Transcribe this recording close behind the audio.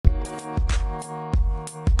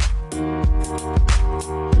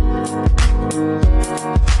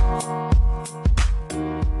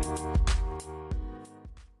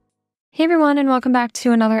everyone, and welcome back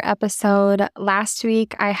to another episode. Last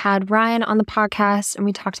week, I had Ryan on the podcast, and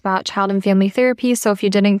we talked about child and family therapy. So if you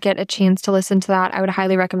didn't get a chance to listen to that, I would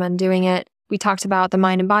highly recommend doing it. We talked about the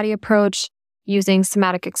mind and body approach, using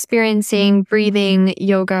somatic experiencing, breathing,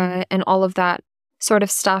 yoga, and all of that sort of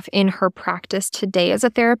stuff in her practice today as a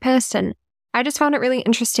therapist. And I just found it really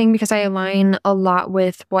interesting because I align a lot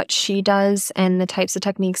with what she does and the types of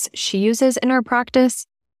techniques she uses in her practice,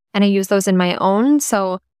 and I use those in my own.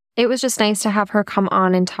 So it was just nice to have her come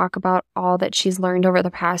on and talk about all that she's learned over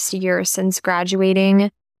the past year since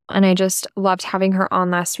graduating. And I just loved having her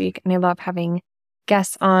on last week, and I love having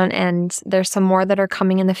guests on. And there's some more that are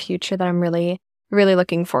coming in the future that I'm really, really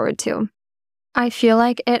looking forward to. I feel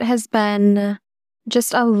like it has been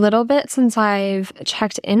just a little bit since I've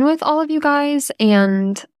checked in with all of you guys.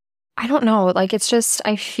 And I don't know, it's just,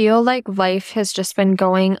 I feel like life has just been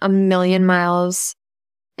going a million miles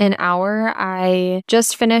an hour. I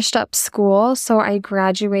just finished up school, so I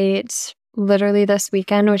graduate literally this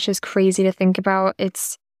weekend, which is crazy to think about.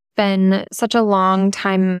 It's been such a long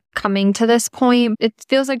time coming to this point. It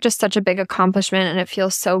feels like just such a big accomplishment, and it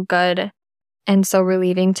feels so good and so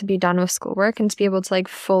relieving to be done with schoolwork and to be able to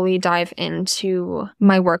fully dive into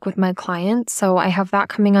my work with my clients. So I have that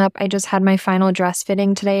coming up. I just had my final dress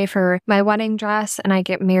fitting today for my wedding dress, and I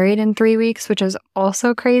get married in 3 weeks, which is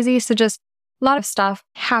also crazy. So just a lot of stuff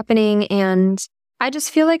happening, and I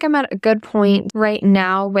just feel like I'm at a good point right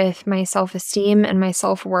now with my self-esteem and my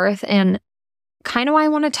self-worth. And kind of why I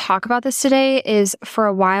want to talk about this today is, for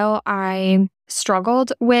a while I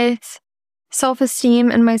struggled with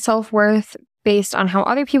self-esteem and my self-worth based on how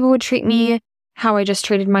other people would treat me, how I just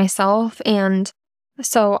treated myself. And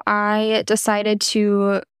so I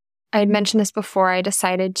had mentioned this before, I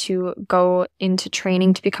decided to go into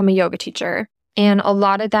training to become a yoga teacher. And a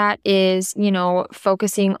lot of that is,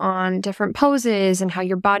 focusing on different poses and how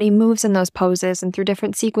your body moves in those poses and through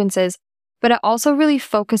different sequences. But it also really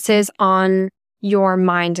focuses on your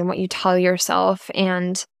mind and what you tell yourself,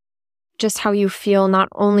 and just how you feel not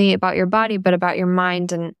only about your body, but about your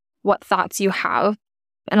mind and what thoughts you have.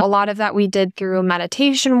 And a lot of that we did through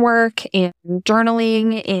meditation work and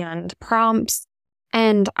journaling and prompts.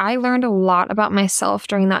 And I learned a lot about myself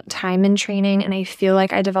during that time in training, and I feel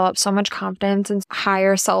like I developed so much confidence and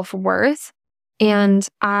higher self-worth. And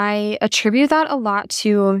I attribute that a lot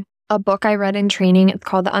to a book I read in training. It's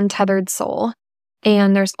called The Untethered Soul.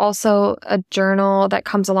 And there's also a journal that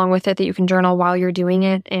comes along with it that you can journal while you're doing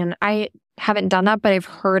it. And I haven't done that, but I've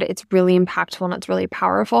heard it's really impactful and it's really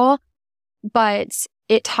powerful. But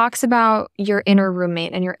it talks about your inner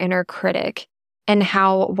roommate and your inner critic, and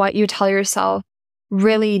how what you tell yourself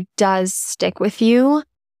really does stick with you.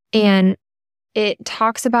 And it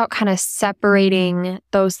talks about kind of separating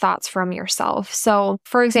those thoughts from yourself. So,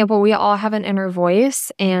 for example, we all have an inner voice,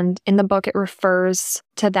 and in the book it refers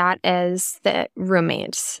to that as the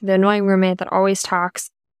roommate, the annoying roommate that always talks,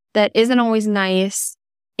 that isn't always nice.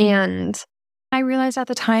 And I realized at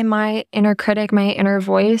the time my inner critic, my inner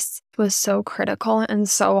voice, was so critical and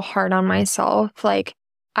so hard on myself.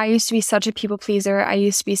 I used to be such a people pleaser. I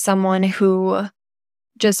used to be someone who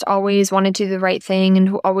just always wanted to do the right thing and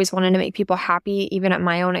who always wanted to make people happy, even at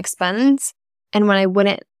my own expense. And when I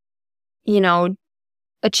wouldn't,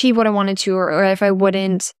 achieve what I wanted to, or if I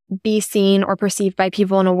wouldn't be seen or perceived by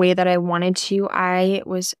people in a way that I wanted to, I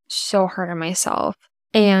was so hard on myself.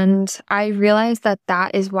 And I realized that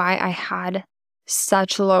that is why I had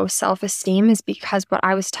such low self-esteem, is because what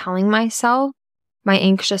I was telling myself, my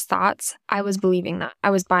anxious thoughts, I was believing that.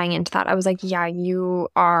 I was buying into that. I was like, yeah, you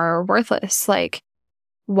are worthless.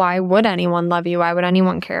 Why would anyone love you? Why would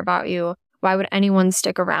anyone care about you? Why would anyone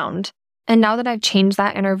stick around? And now that I've changed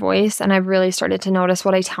that inner voice and I've really started to notice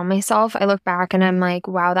what I tell myself, I look back and I'm like,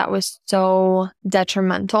 wow, that was so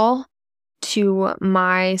detrimental to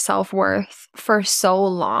my self-worth for so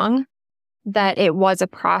long, that it was a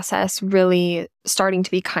process really starting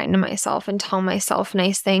to be kind to myself and tell myself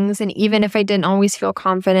nice things. And even if I didn't always feel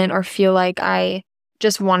confident or feel like I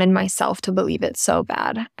just wanted myself to believe it so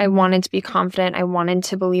bad. I wanted to be confident. I wanted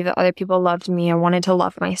to believe that other people loved me. I wanted to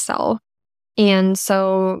love myself. And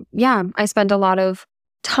so, yeah, I spent a lot of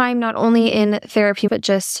time not only in therapy, but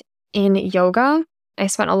just in yoga. I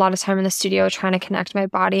spent a lot of time in the studio trying to connect my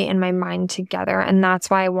body and my mind together. And that's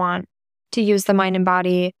why I want to use the mind and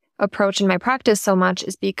body approach in my practice so much,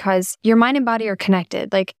 is because your mind and body are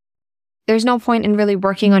connected. There's no point in really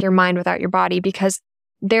working on your mind without your body, because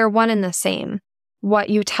they're one and the same.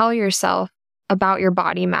 What you tell yourself about your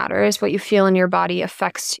body matters. What you feel in your body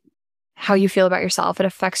affects how you feel about yourself. It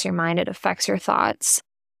affects your mind. It affects your thoughts.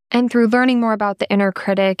 And through learning more about the inner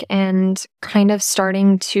critic and kind of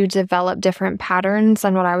starting to develop different patterns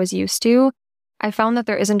than what I was used to, I found that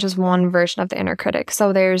there isn't just one version of the inner critic.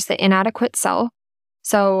 So there's the inadequate self.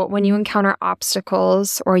 So when you encounter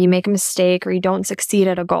obstacles or you make a mistake or you don't succeed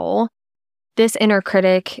at a goal, this inner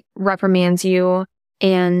critic reprimands you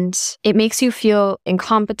and it makes you feel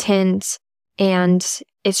incompetent and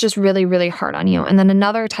it's just really, really hard on you. And then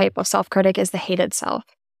another type of self-critic is the hated self.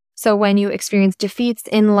 So when you experience defeats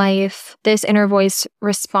in life, this inner voice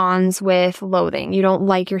responds with loathing. You don't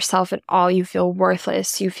like yourself at all. You feel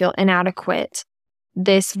worthless. You feel inadequate.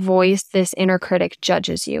 This voice, this inner critic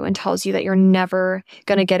judges you and tells you that you're never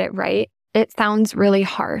going to get it right. It sounds really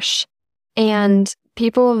harsh. And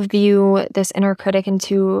people view this inner critic in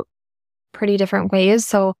two pretty different ways.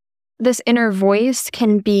 So this inner voice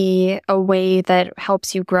can be a way that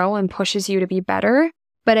helps you grow and pushes you to be better.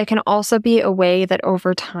 But it can also be a way that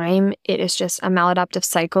over time, it is just a maladaptive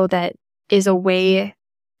cycle that is a way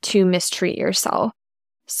to mistreat yourself.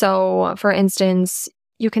 So, for instance,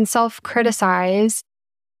 you can self-criticize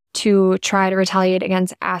to try to retaliate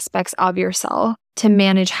against aspects of yourself to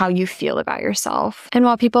manage how you feel about yourself. And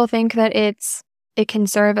while people think that it can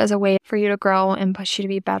serve as a way for you to grow and push you to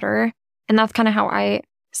be better, and that's kind of how I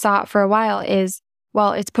saw it for a while is,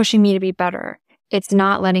 well, it's pushing me to be better. It's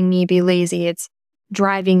not letting me be lazy. It's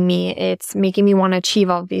driving me. It's making me want to achieve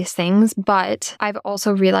all of these things. But I've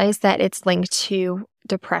also realized that it's linked to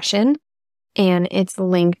depression and it's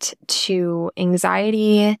linked to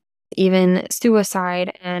anxiety, even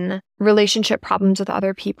suicide and relationship problems with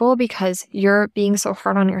other people because you're being so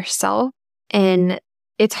hard on yourself. And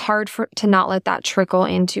it's hard to not let that trickle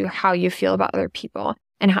into how you feel about other people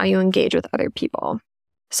and how you engage with other people.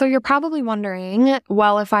 So you're probably wondering,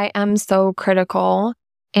 well, if I am so critical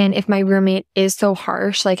and if my roommate is so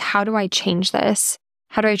harsh, like, how do I change this?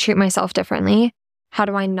 How do I treat myself differently? How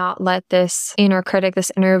do I not let this inner critic,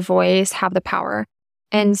 this inner voice have the power?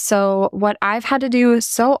 And so what I've had to do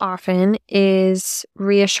so often is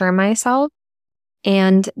reassure myself.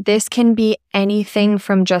 And this can be anything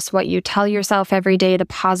from just what you tell yourself every day to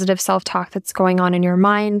positive self-talk that's going on in your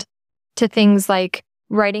mind to things like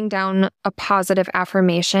writing down a positive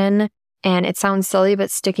affirmation. And it sounds silly,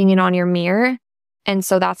 but sticking it on your mirror. And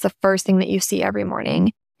so that's the first thing that you see every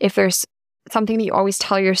morning. If there's something that you always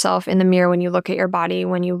tell yourself in the mirror when you look at your body,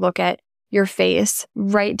 when you look at your face,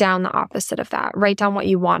 write down the opposite of that. Write down what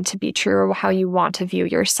you want to be true or how you want to view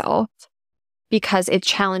yourself because it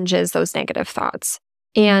challenges those negative thoughts.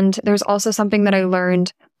 And there's also something that I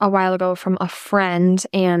learned a while ago from a friend,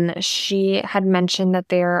 and she had mentioned that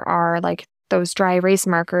there are like those dry erase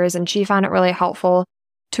markers, and she found it really helpful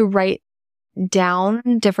to write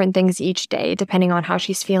down different things each day, depending on how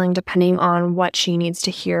she's feeling, depending on what she needs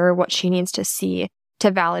to hear, what she needs to see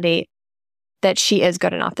to validate that she is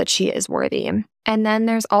good enough, that she is worthy. And then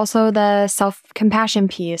there's also the self-compassion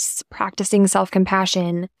piece, practicing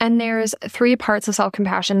self-compassion. And there's 3 parts of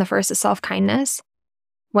self-compassion. The first is self-kindness.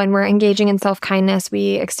 When we're engaging in self-kindness,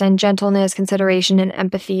 we extend gentleness, consideration, and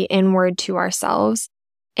empathy inward to ourselves.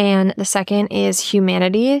 And the second is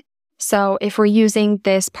humanity. So if we're using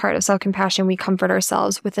this part of self-compassion, we comfort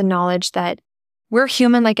ourselves with the knowledge that we're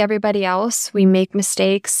human like everybody else. We make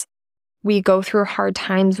mistakes. We go through hard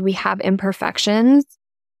times. We have imperfections.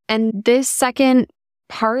 And this second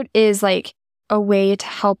part is like a way to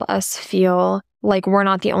help us feel like we're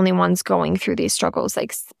not the only ones going through these struggles.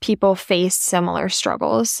 Like people face similar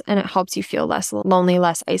struggles, and it helps you feel less lonely,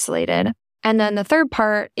 less isolated. And then the third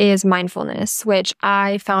part is mindfulness, which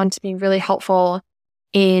I found to be really helpful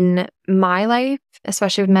in my life,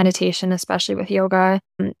 especially with meditation, especially with yoga.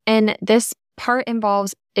 And this part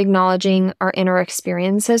involves acknowledging our inner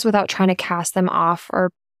experiences without trying to cast them off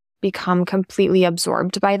or become completely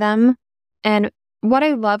absorbed by them. And what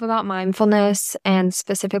I love about mindfulness and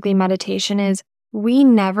specifically meditation is we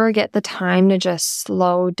never get the time to just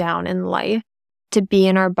slow down in life, to be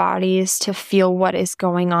in our bodies, to feel what is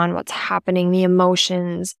going on, what's happening, the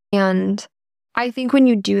emotions. And I think when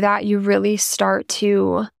you do that, you really start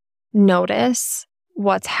to notice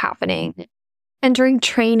what's happening. And during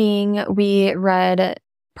training, we read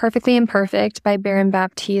Perfectly Imperfect by Baron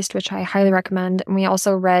Baptiste, which I highly recommend. And we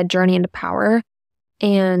also read Journey into Power.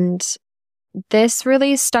 And this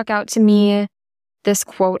really stuck out to me, this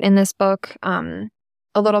quote in this book.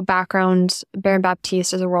 A little background, Baron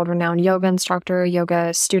Baptiste is a world-renowned yoga instructor,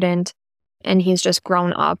 yoga student, and he's just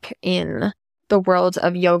grown up in the world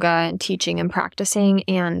of yoga and teaching and practicing.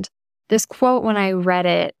 And this quote, when I read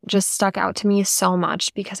it, just stuck out to me so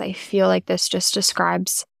much because I feel like this just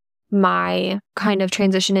describes my kind of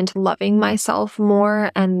transition into loving myself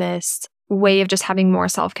more and this way of just having more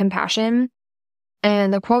self-compassion.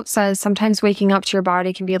 And the quote says, sometimes waking up to your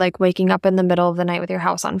body can be like waking up in the middle of the night with your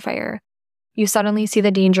house on fire. You suddenly see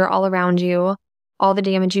the danger all around you, all the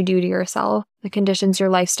damage you do to yourself, the conditions your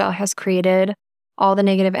lifestyle has created, all the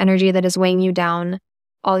negative energy that is weighing you down,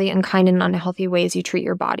 all the unkind and unhealthy ways you treat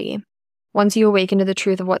your body. Once you awaken to the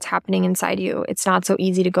truth of what's happening inside you, it's not so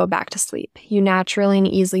easy to go back to sleep. You naturally and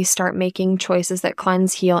easily start making choices that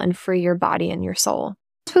cleanse, heal, and free your body and your soul.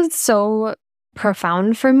 This was so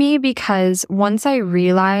profound for me because once I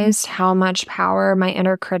realized how much power my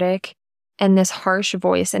inner critic and this harsh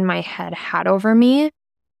voice in my head had over me,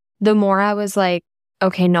 the more I was like,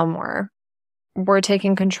 okay, no more. We're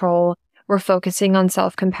taking control. We're focusing on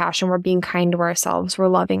self-compassion. We're being kind to ourselves. We're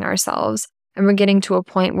loving ourselves. And we're getting to a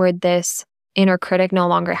point where this inner critic no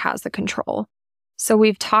longer has the control. So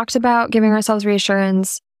we've talked about giving ourselves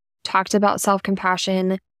reassurance, talked about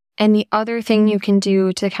self-compassion. And the other thing you can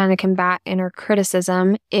do to kind of combat inner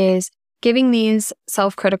criticism is giving these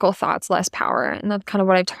self-critical thoughts less power. And that's kind of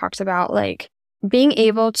what I've talked about. Like being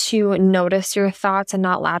able to notice your thoughts and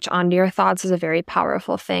not latch onto your thoughts is a very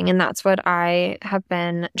powerful thing. And that's what I have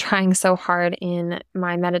been trying so hard in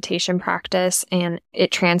my meditation practice. And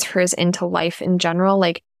it transfers into life in general.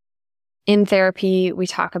 Like in therapy, we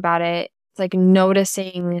talk about it. It's like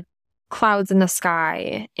noticing clouds in the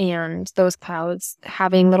sky and those clouds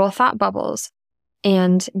having little thought bubbles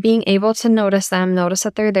and being able to notice them, notice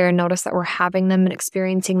that they're there, notice that we're having them and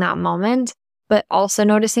experiencing that moment, but also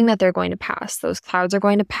noticing that they're going to pass. Those clouds are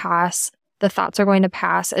going to pass. The thoughts are going to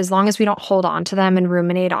pass as long as we don't hold on to them and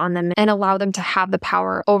ruminate on them and allow them to have the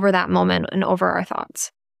power over that moment and over our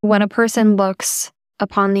thoughts. When a person looks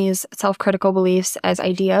upon these self-critical beliefs as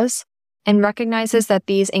ideas and recognizes that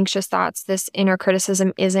these anxious thoughts, this inner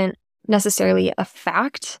criticism isn't necessarily a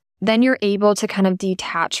fact, then you're able to kind of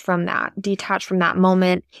detach from that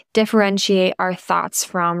moment, differentiate our thoughts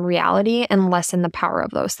from reality and lessen the power of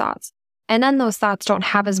those thoughts. And then those thoughts don't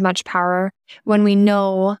have as much power when we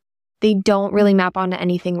know they don't really map onto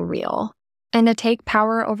anything real. And to take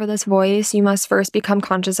power over this voice, you must first become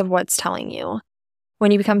conscious of what's telling you.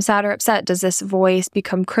 When you become sad or upset, does this voice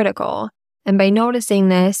become critical? And by noticing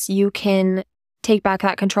this, you can take back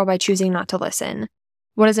that control by choosing not to listen.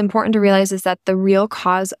 What is important to realize is that the real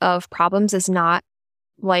cause of problems is not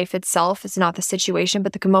life itself, it's not the situation,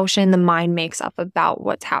 but the commotion the mind makes up about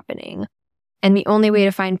what's happening. And the only way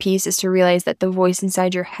to find peace is to realize that the voice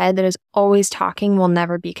inside your head that is always talking will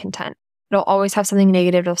never be content. It'll always have something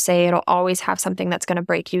negative to say. It'll always have something that's going to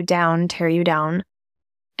break you down, tear you down.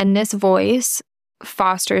 And this voice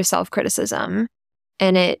fosters self-criticism,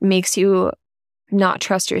 and it makes you not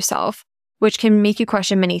trust yourself, which can make you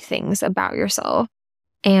question many things about yourself.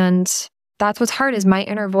 And that's what's hard is my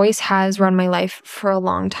inner voice has run my life for a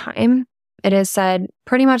long time. It has said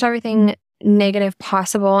pretty much everything negative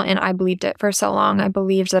possible, and I believed it for so long. I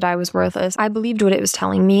believed that I was worthless. I believed what it was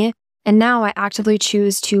telling me, and now I actively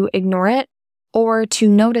choose to ignore it or to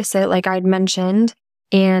notice it, like I'd mentioned,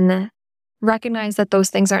 and recognize that those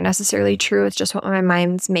things aren't necessarily true. It's just what my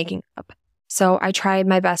mind's making up. So I tried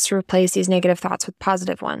my best to replace these negative thoughts with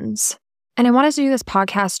positive ones. And I wanted to do this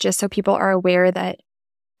podcast just so people are aware that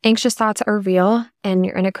anxious thoughts are real and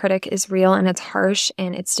your inner critic is real and it's harsh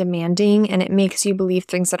and it's demanding and it makes you believe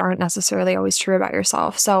things that aren't necessarily always true about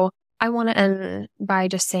yourself. So I want to end by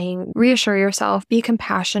just saying, reassure yourself, be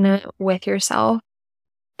compassionate with yourself,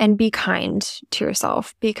 and be kind to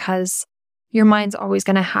yourself because your mind's always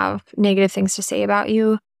going to have negative things to say about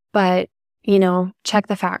you. But, check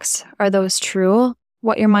the facts. Are those true?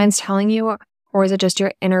 What your mind's telling you? Or is it just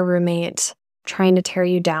your inner roommate trying to tear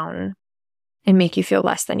you down and make you feel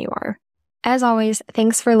less than you are? As always,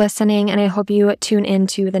 thanks for listening, and I hope you tune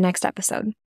into the next episode.